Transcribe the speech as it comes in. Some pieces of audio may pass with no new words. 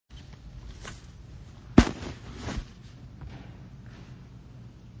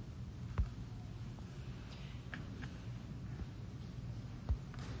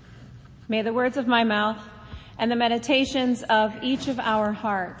May the words of my mouth and the meditations of each of our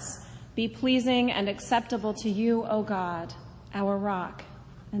hearts be pleasing and acceptable to you, O God, our rock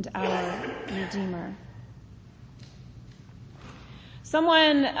and our Redeemer.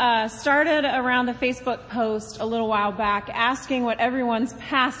 Someone started around the Facebook post a little while back asking what everyone's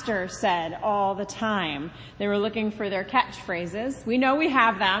pastor said all the time. They were looking for their catchphrases. We know we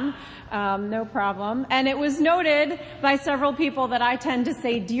have them, no problem. And it was noted by several people that I tend to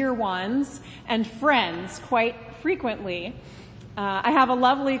say dear ones and friends quite frequently. I have a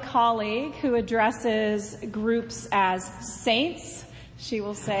lovely colleague who addresses groups as saints. She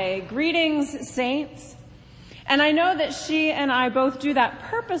will say, "Greetings, saints." And I know that she and I both do that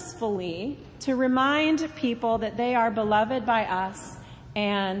purposefully to remind people that they are beloved by us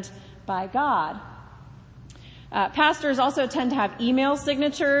and by God. Pastors also tend to have email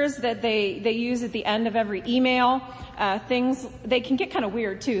signatures that they use at the end of every email. Things, they can get kind of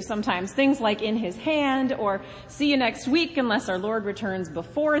weird too sometimes. Things like "in his hand" or "see you next week unless our Lord returns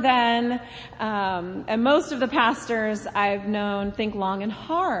before then." And most of the pastors I've known think long and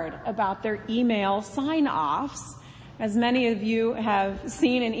hard about their email sign-offs. As many of you have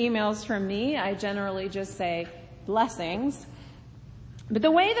seen in emails from me, I generally just say blessings. But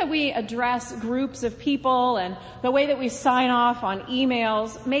the way that we address groups of people and the way that we sign off on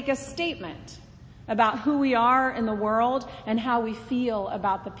emails make a statement about who we are in the world and how we feel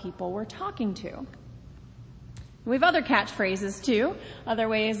about the people we're talking to. We have other catchphrases too, other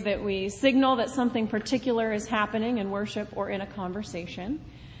ways that we signal that something particular is happening in worship or in a conversation.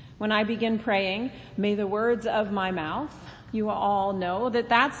 When I begin praying, "May the words of my mouth," you all know that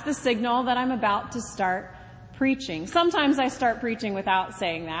that's the signal that I'm about to start preaching. Sometimes I start preaching without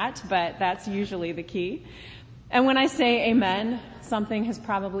saying that, but that's usually the key. And when I say amen, something has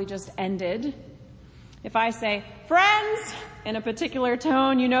probably just ended. If I say "friends" in a particular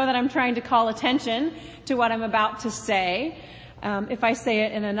tone, you know that I'm trying to call attention to what I'm about to say. If I say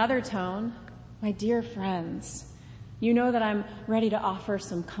it in another tone, "my dear friends," you know that I'm ready to offer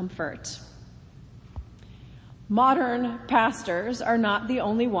some comfort. Modern pastors are not the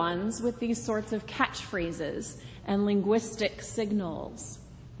only ones with these sorts of catchphrases and linguistic signals.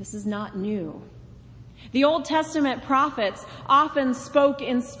 This is not new. The Old Testament prophets often spoke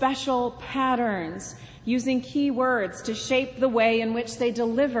in special patterns, using key words to shape the way in which they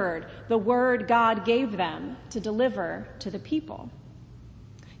delivered the word God gave them to deliver to the people.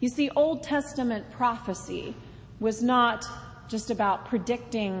 You see, Old Testament prophecy was not just about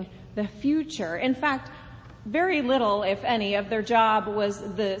predicting the future. In fact, very little, if any, of their job was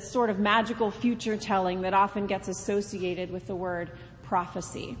the sort of magical future telling that often gets associated with the word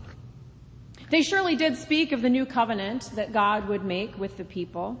prophecy. They surely did speak of the new covenant that God would make with the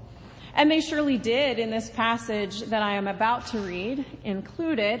people. And they surely did, in this passage that I am about to read,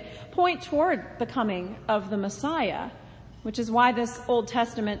 included, point toward the coming of the Messiah, which is why this Old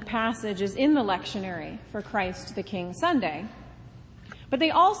Testament passage is in the lectionary for Christ the King Sunday. But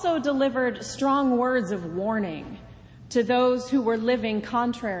they also delivered strong words of warning to those who were living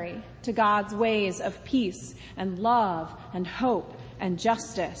contrary to God's ways of peace and love and hope and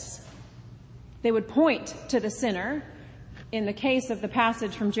justice. They would point to the sinner. In the case of the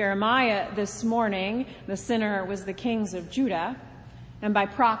passage from Jeremiah this morning, the sinner was the kings of Judah, and by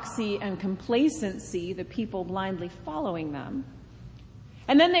proxy and complacency, the people blindly following them.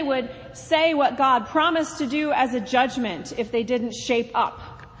 And then they would say what God promised to do as a judgment if they didn't shape up,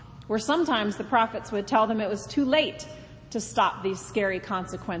 where sometimes the prophets would tell them it was too late to stop these scary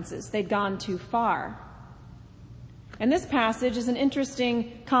consequences. They'd gone too far. And this passage is an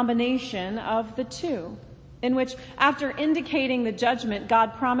interesting combination of the two, in which, after indicating the judgment,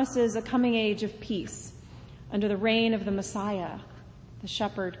 God promises a coming age of peace under the reign of the Messiah, the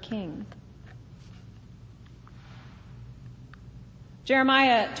shepherd king.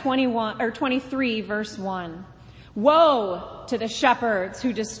 Jeremiah 23, verse 1. "Woe to the shepherds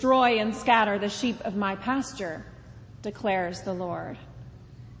who destroy and scatter the sheep of my pasture, declares the Lord."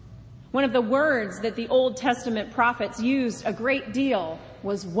 One of the words that the Old Testament prophets used a great deal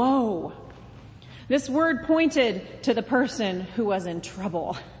was woe. This word pointed to the person who was in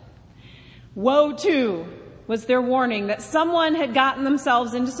trouble. Woe to was their warning that someone had gotten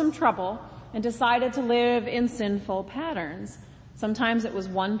themselves into some trouble and decided to live in sinful patterns. Sometimes it was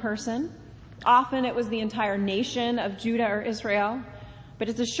one person. Often it was the entire nation of Judah or Israel. But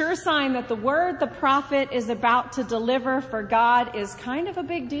it's a sure sign that the word the prophet is about to deliver for God is kind of a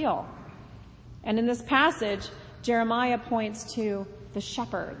big deal. And in this passage, Jeremiah points to the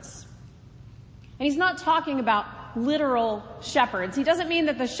shepherds. And he's not talking about literal shepherds. He doesn't mean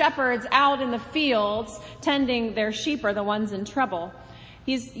that the shepherds out in the fields tending their sheep are the ones in trouble.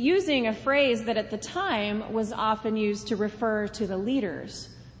 He's using a phrase that at the time was often used to refer to the leaders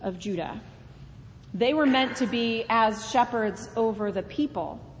of Judah. They were meant to be as shepherds over the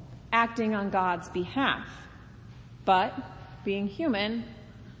people, acting on God's behalf. But, being human,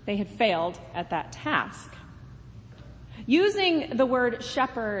 they had failed at that task. Using the word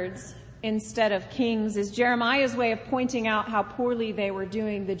shepherds instead of kings is Jeremiah's way of pointing out how poorly they were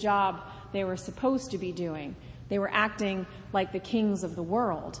doing the job they were supposed to be doing. They were acting like the kings of the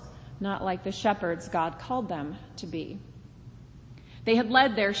world, not like the shepherds God called them to be. They had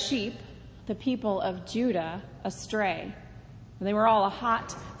led their sheep, the people of Judah, astray. And they were all a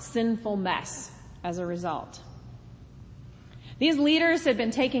hot, sinful mess as a result. These leaders had been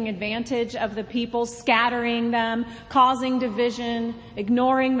taking advantage of the people, scattering them, causing division,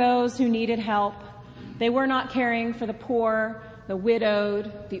 ignoring those who needed help. They were not caring for the poor, the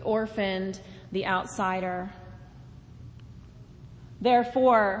widowed, the orphaned, the outsider.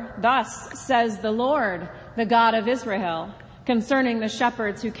 Therefore, thus says the Lord, the God of Israel, concerning the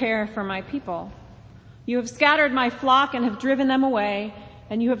shepherds who care for my people. You have scattered my flock and have driven them away,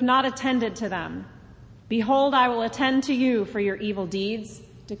 and you have not attended to them. Behold, I will attend to you for your evil deeds,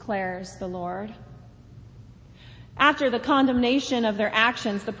 declares the Lord. After the condemnation of their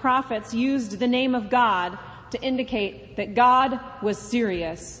actions, the prophets used the name of God to indicate that God was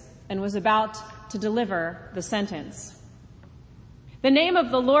serious and was about to deliver the sentence. The name of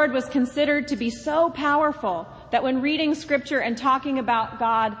the Lord was considered to be so powerful that when reading scripture and talking about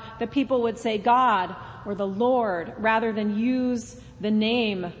God, the people would say God or the Lord rather than use the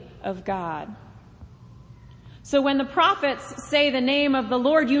name of God. So when the prophets say the name of the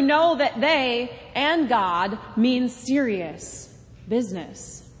Lord, you know that they and God mean serious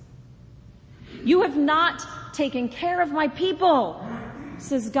business. You have not taken care of my people,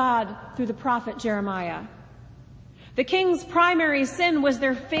 says God through the prophet Jeremiah. The king's primary sin was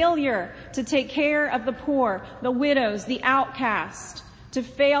their failure to take care of the poor, the widows, the outcast, to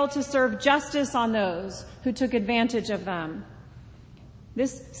fail to serve justice on those who took advantage of them.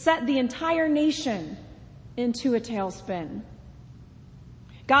 This set the entire nation into a tailspin.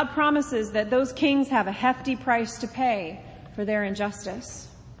 God promises that those kings have a hefty price to pay for their injustice.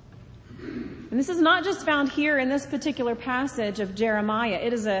 And this is not just found here in this particular passage of Jeremiah.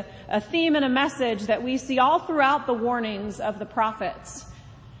 It is a theme and a message that we see all throughout the warnings of the prophets.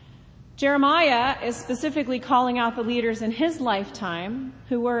 Jeremiah is specifically calling out the leaders in his lifetime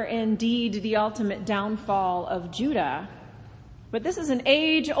who were indeed the ultimate downfall of Judah. But this is an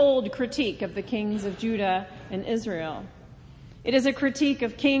age-old critique of the kings of Judah and Israel. It is a critique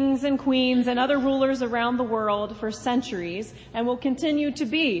of kings and queens and other rulers around the world for centuries and will continue to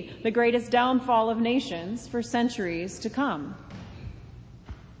be the greatest downfall of nations for centuries to come.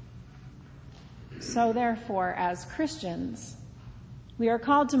 So therefore, as Christians, we are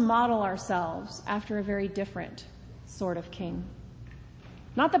called to model ourselves after a very different sort of king.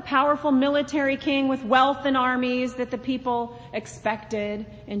 Not the powerful military king with wealth and armies that the people expected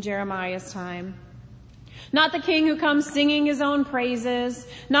in Jeremiah's time. Not the king who comes singing his own praises.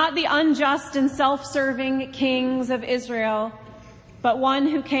 Not the unjust and self-serving kings of Israel, but one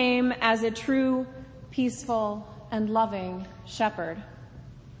who came as a true, peaceful, and loving shepherd.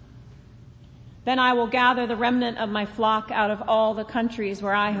 Then I will gather the remnant of my flock out of all the countries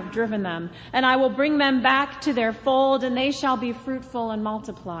where I have driven them, and I will bring them back to their fold, and they shall be fruitful and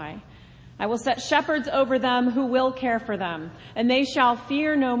multiply. I will set shepherds over them who will care for them, and they shall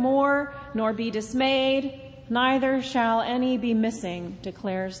fear no more, nor be dismayed, neither shall any be missing,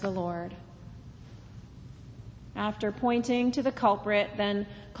 declares the Lord. After pointing to the culprit, then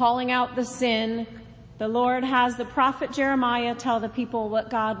calling out the sin, the Lord has the prophet Jeremiah tell the people what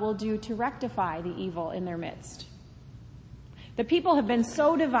God will do to rectify the evil in their midst. The people have been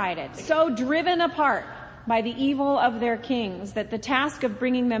so divided, so driven apart by the evil of their kings that the task of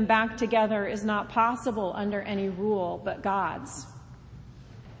bringing them back together is not possible under any rule but God's.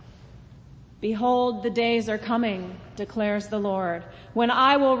 Behold, the days are coming, declares the Lord, when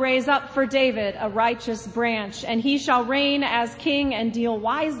I will raise up for David a righteous branch, and he shall reign as king and deal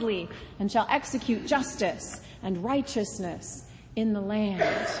wisely, and shall execute justice and righteousness in the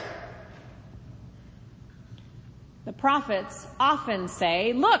land. The prophets often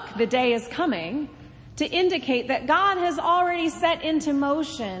say, look, the day is coming, to indicate that God has already set into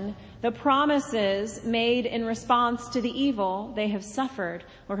motion the promises made in response to the evil they have suffered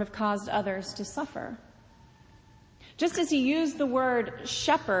or have caused others to suffer. Just as he used the word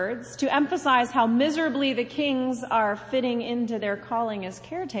shepherds to emphasize how miserably the kings are fitting into their calling as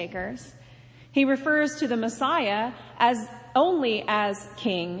caretakers, he refers to the Messiah as only as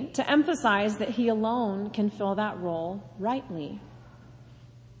king to emphasize that he alone can fill that role rightly.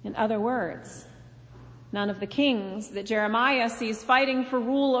 In other words, none of the kings that Jeremiah sees fighting for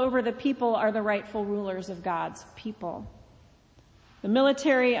rule over the people are the rightful rulers of God's people. The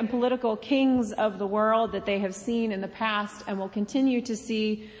military and political kings of the world that they have seen in the past and will continue to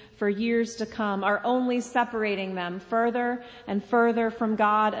see for years to come are only separating them further and further from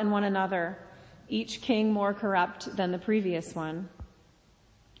God and one another, each king more corrupt than the previous one.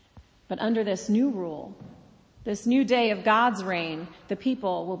 But under this new rule, this new day of God's reign, the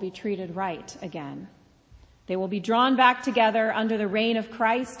people will be treated right again. They will be drawn back together under the reign of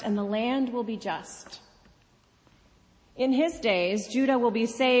Christ, and the land will be just. In his days, Judah will be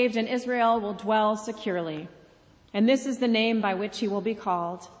saved and Israel will dwell securely. And this is the name by which he will be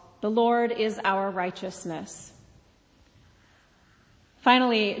called. The Lord is our righteousness.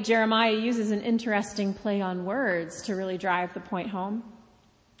 Finally, Jeremiah uses an interesting play on words to really drive the point home.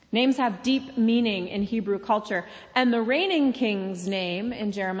 Names have deep meaning in Hebrew culture, and the reigning king's name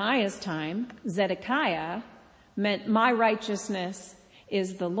in Jeremiah's time, Zedekiah, meant my righteousness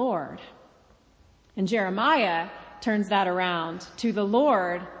is the Lord. And Jeremiah turns that around to the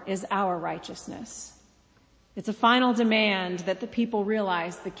Lord is our righteousness. It's a final demand that the people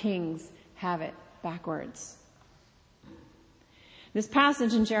realize the kings have it backwards. This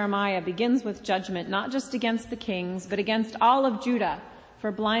passage in Jeremiah begins with judgment, not just against the kings, but against all of Judah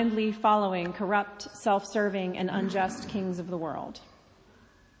for blindly following corrupt, self-serving, and unjust kings of the world.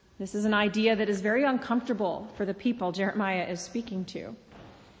 This is an idea that is very uncomfortable for the people Jeremiah is speaking to.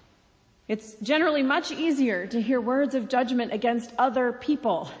 It's generally much easier to hear words of judgment against other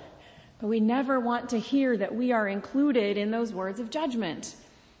people, but we never want to hear that we are included in those words of judgment,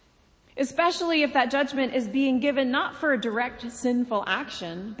 especially if that judgment is being given not for a direct sinful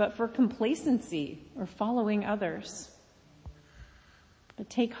action, but for complacency or following others. But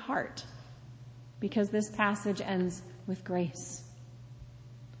take heart, because this passage ends with grace.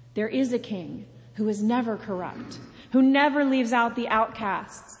 There is a king who is never corrupt, who never leaves out the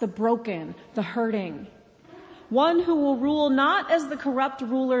outcasts, the broken, the hurting. One who will rule not as the corrupt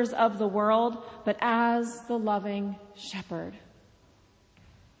rulers of the world, but as the loving shepherd.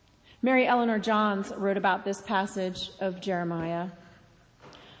 Mary Eleanor Johns wrote about this passage of Jeremiah.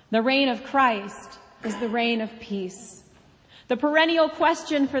 The reign of Christ is the reign of peace. The perennial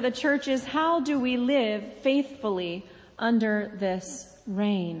question for the church is, how do we live faithfully under this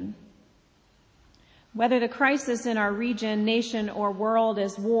reign? Whether the crisis in our region, nation, or world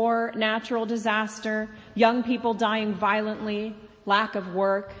is war, natural disaster, young people dying violently, lack of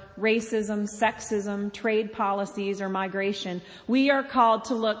work, racism, sexism, trade policies, or migration, we are called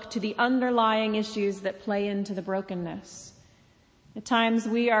to look to the underlying issues that play into the brokenness. At times,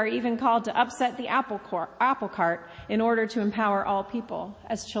 we are even called to upset the apple cart in order to empower all people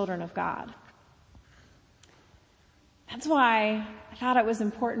as children of God. That's why I thought it was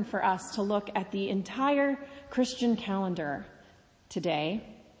important for us to look at the entire Christian calendar today.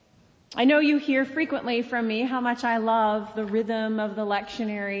 I know you hear frequently from me how much I love the rhythm of the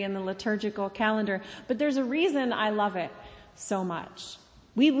lectionary and the liturgical calendar, but there's a reason I love it so much.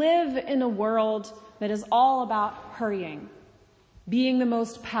 We live in a world that is all about hurrying, being the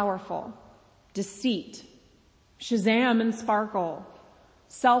most powerful, deceit, Shazam and sparkle,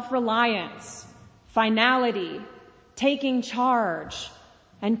 self-reliance, finality, taking charge,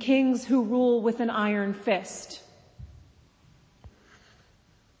 and kings who rule with an iron fist.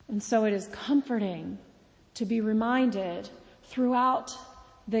 And so it is comforting to be reminded throughout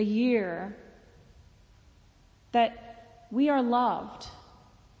the year that we are loved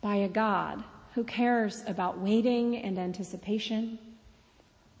by a God who cares about waiting and anticipation,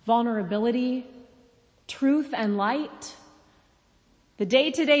 vulnerability, truth and light, the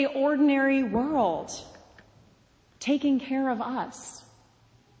day-to-day ordinary world, taking care of us,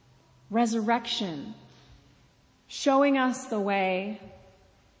 resurrection, showing us the way,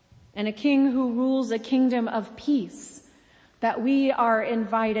 and a king who rules a kingdom of peace that we are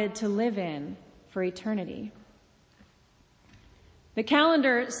invited to live in for eternity. The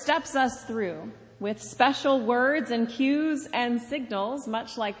calendar steps us through with special words and cues and signals,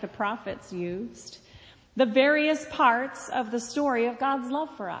 much like the prophets used, the various parts of the story of God's love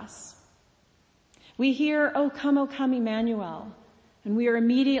for us. We hear, O come, Emmanuel, and we are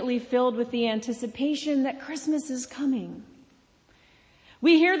immediately filled with the anticipation that Christmas is coming.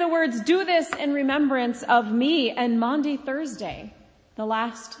 We hear the words, do this in remembrance of me, and Maundy Thursday, the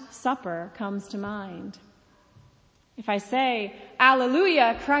Last Supper, comes to mind. If I say,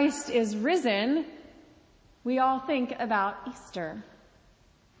 Alleluia, Christ is risen, we all think about Easter.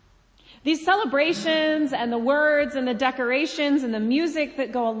 These celebrations and the words and the decorations and the music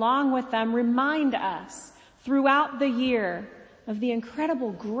that go along with them remind us throughout the year of the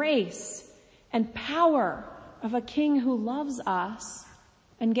incredible grace and power of a King who loves us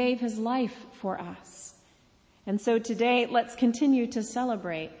and gave his life for us. And so today, let's continue to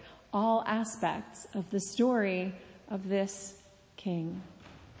celebrate all aspects of the story of this King.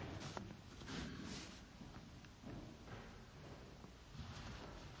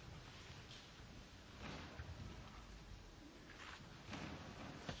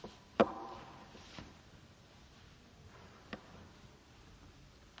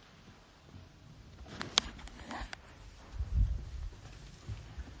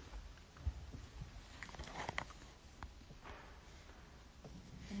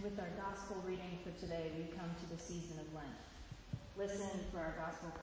 With our gospel reading for today, we come to the season of Lent. Listen for our gospel